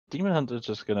Demon Hunter's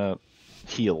just gonna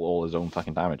heal all his own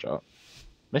fucking damage up.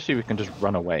 Maybe we can just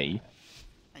run away.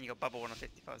 And you got bubble 1 on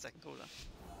 55-second cooldown.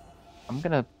 I'm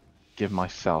gonna give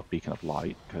myself Beacon of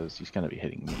Light, because he's gonna be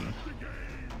hitting me.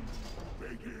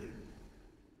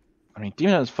 I mean,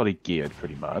 Demon Hunter's fully geared,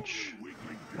 pretty much.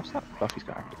 What's that buff he's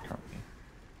got active currently?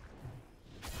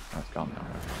 Oh, it's gone now.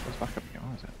 What's back up again?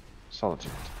 What is it?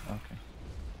 Solitude. Okay.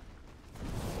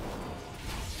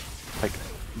 Like,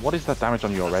 what is that damage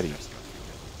on you already?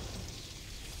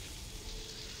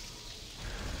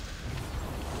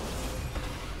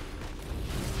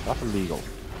 That's illegal.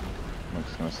 I'm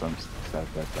just gonna stun dead.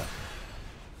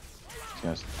 He's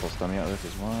gonna pull stun me out of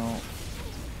this as well.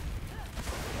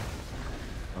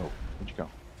 Oh, where'd you go?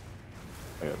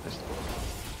 Oh yeah, pistol. I'm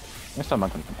gonna stun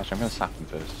Monk on him. Actually, I'm gonna sap him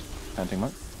first. Painting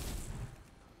Monk.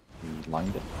 He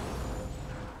lined it.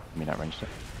 I mean, outranged it.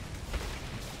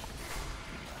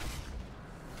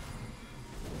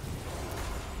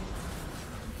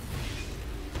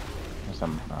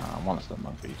 I want to stun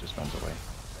Monk, but he just runs away.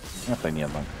 I'm gonna play near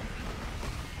Monk.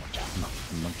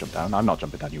 Monk jump down. I'm not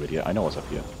jumping down, you idiot. I know what's up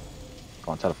here.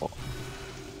 Go on, teleport.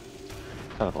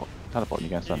 Teleport, and you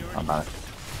get stunned. I'm banished.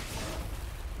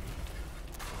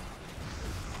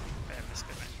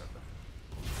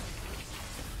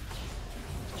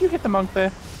 Did you hit the Monk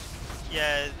there?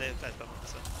 Yeah, that's bubble.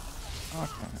 So.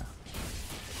 Okay.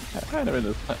 Yeah, kind of in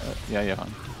this. Yeah, fine.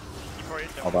 You probably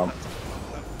don't Hold on. have to.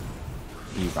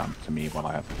 He ramped to me while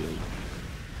I had to heal.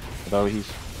 Although he's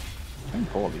playing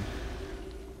poorly.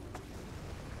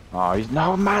 Oh, he's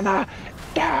no mana!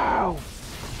 No!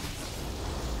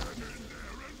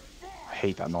 I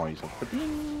hate that noise. Yeah,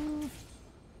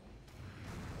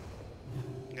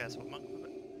 that's what Monk with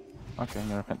it. Okay, I'm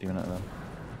gonna repent Demon Hunter then.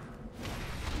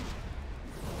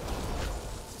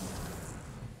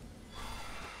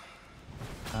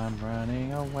 I'm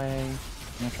running away. I'm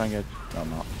gonna try and get. No, I'm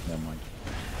not. Never mind.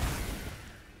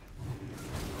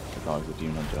 If I was a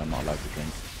Demon Hunter, I'm not allowed to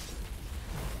drink.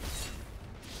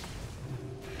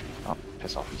 Oh,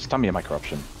 piss off. You stun me in my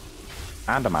corruption.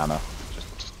 And a mana. Just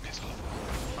piss off.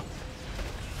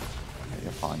 Okay,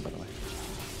 you're fine, by the way.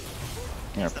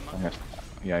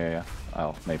 Yeah.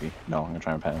 Oh, maybe. No, I'm gonna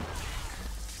try and repent him.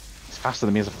 He's faster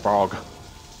than me as a frog.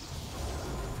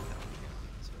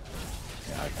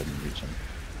 Yeah, I couldn't reach him.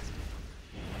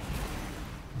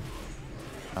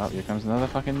 Oh, here comes another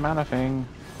fucking mana thing.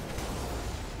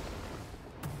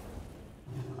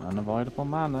 Unavoidable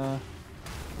mana.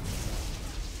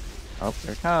 Oh,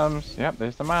 here it comes. Yep,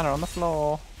 there's the mana on the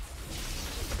floor.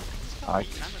 Yeah,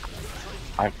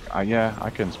 I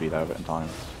couldn't speed over it in time.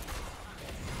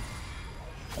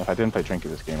 If I didn't play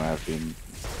Trinket this game, I wouldn't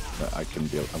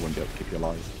be able to keep you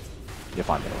alive. You're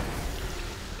fine, by the way.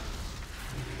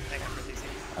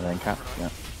 And then capped, yeah.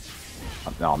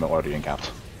 No, I'm already in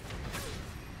capped.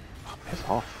 Oh, piss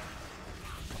off.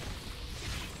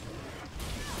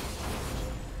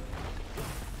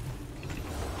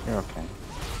 You're okay.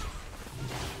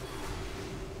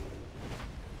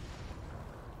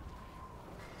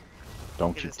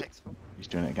 Don't keep it. He's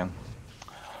doing it again.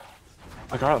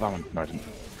 I got out of that one. No, I didn't.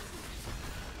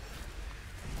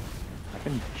 I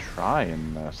can try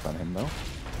and stun him though.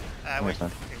 Wait for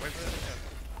it.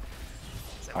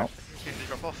 Oh. Did it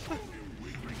drop off?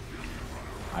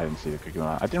 I didn't see the cookie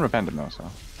one. I didn't repent him though, so.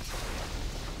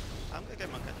 I'm gonna go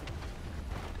Monk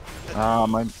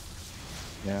actually.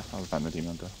 Yeah, I'll repent the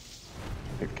Demon Hunter.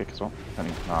 Take the kick as well.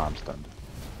 I'm stunned.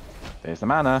 There's the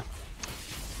mana.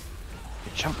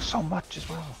 It chunks so much as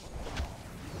well.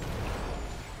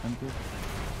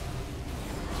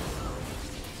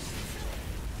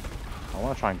 I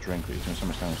want to try and drink, but he's doing so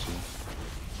much damage to you.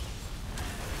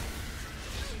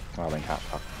 Oh, then cat,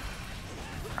 fuck.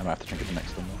 I'm gonna have to drink it the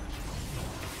next one though.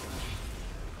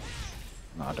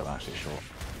 No, I don't actually short.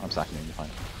 I'm sacking you, you're fine.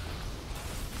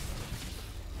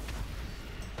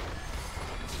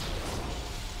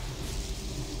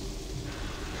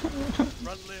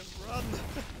 Run, Liam, run!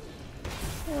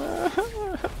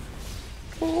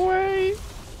 Away!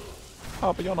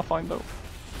 Oh, but you're not fine though.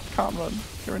 Can't run.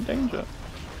 You're in danger.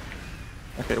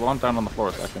 Okay, well I'm down on the floor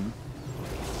a second.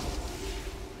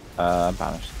 I'm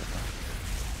banished.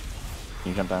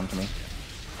 Can you jump down to me?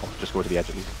 Oh, just go to the edge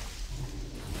at least.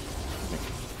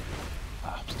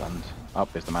 I'm stunned. Oh,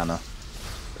 there's the mana.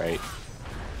 Great.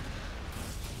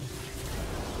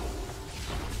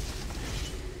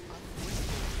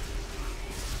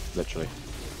 Literally.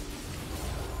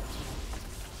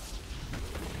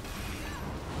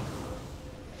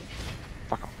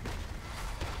 Fuck off.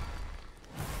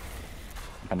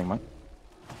 Pending one?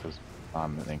 Because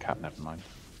I'm in cap, never mind.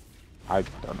 I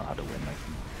don't know how to win, like.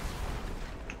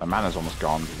 My mana's almost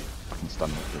gone, fucking stun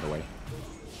me the other way.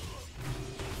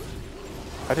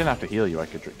 I didn't have to heal you, I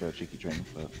could get a cheeky drink,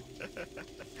 but... Yeah, the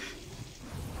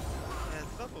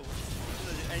bubble.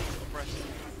 Any sort of rest.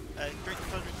 Drink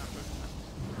now, drink now.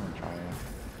 I'm gonna try it.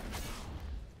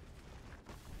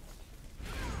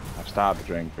 I've started the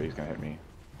drink, but he's gonna hit me.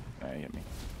 Yeah, he hit me.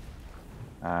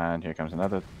 And here comes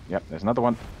another. Yep, there's another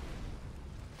one.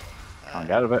 Can't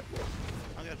get out of it.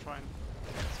 I'm gonna try and...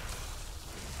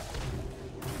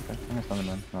 Okay, I'm gonna stun him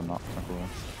then. No, I'm not. It's not cool.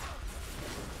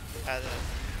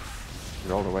 the...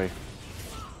 You're all the way.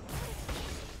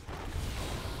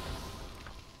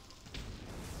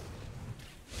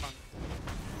 Come on.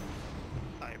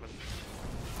 No, he wasn't.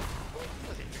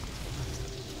 Was he drinking?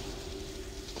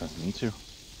 Doesn't need to.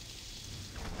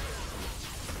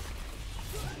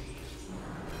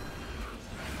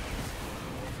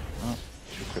 Oh,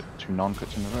 two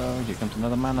non-crits in a row. Here comes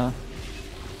another mana.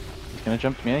 He's gonna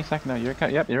jump to me any second now.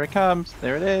 Yep, here it comes.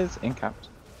 There it is. Incapped.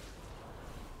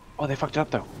 Oh, they fucked it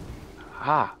up though.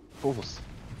 Ah, fools.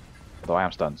 Although I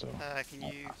am stunned, so. Can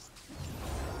you...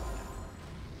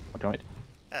 What do I do?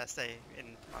 stay in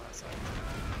on that side.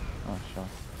 Oh, sure.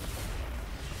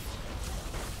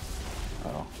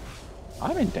 Oh.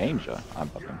 I'm in danger. I'm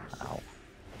bumping. Ow.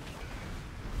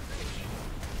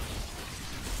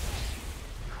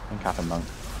 Incap and Monk.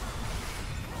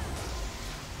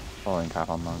 Following cap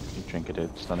on Monk. He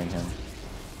trinketed, stunning him.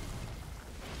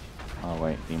 Oh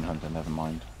wait, Demon Hunter, never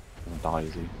mind. Doesn't die,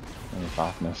 is he? In his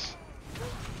darkness.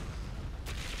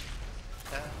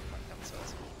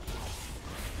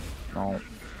 No.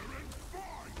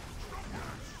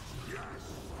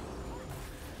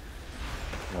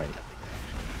 Wait.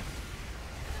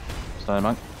 Stunning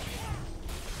Monk.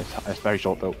 It's very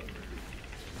short though.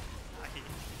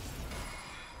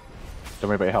 Don't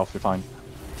worry about your health, you're fine.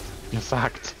 You're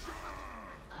sacked.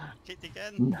 Kicked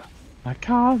again. No, I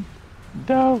can't.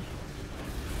 No.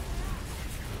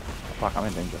 Fuck, I'm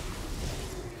in danger.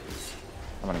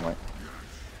 I'm running away.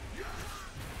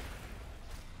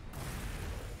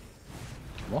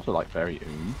 I'm also like very I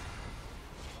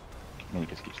mean, he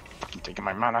just keeps fucking taking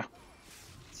my mana.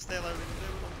 Stay alive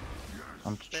with the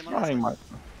I'm Stay trying my...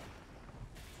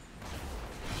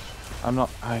 I'm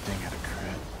not... I didn't get a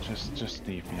crit. Just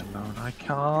leave me alone. I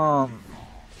can't.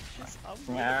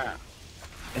 Yeah.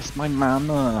 It's my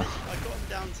mana. I got him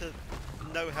down to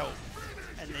no health,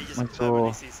 and he just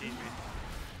permanently CC'd me.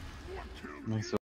 My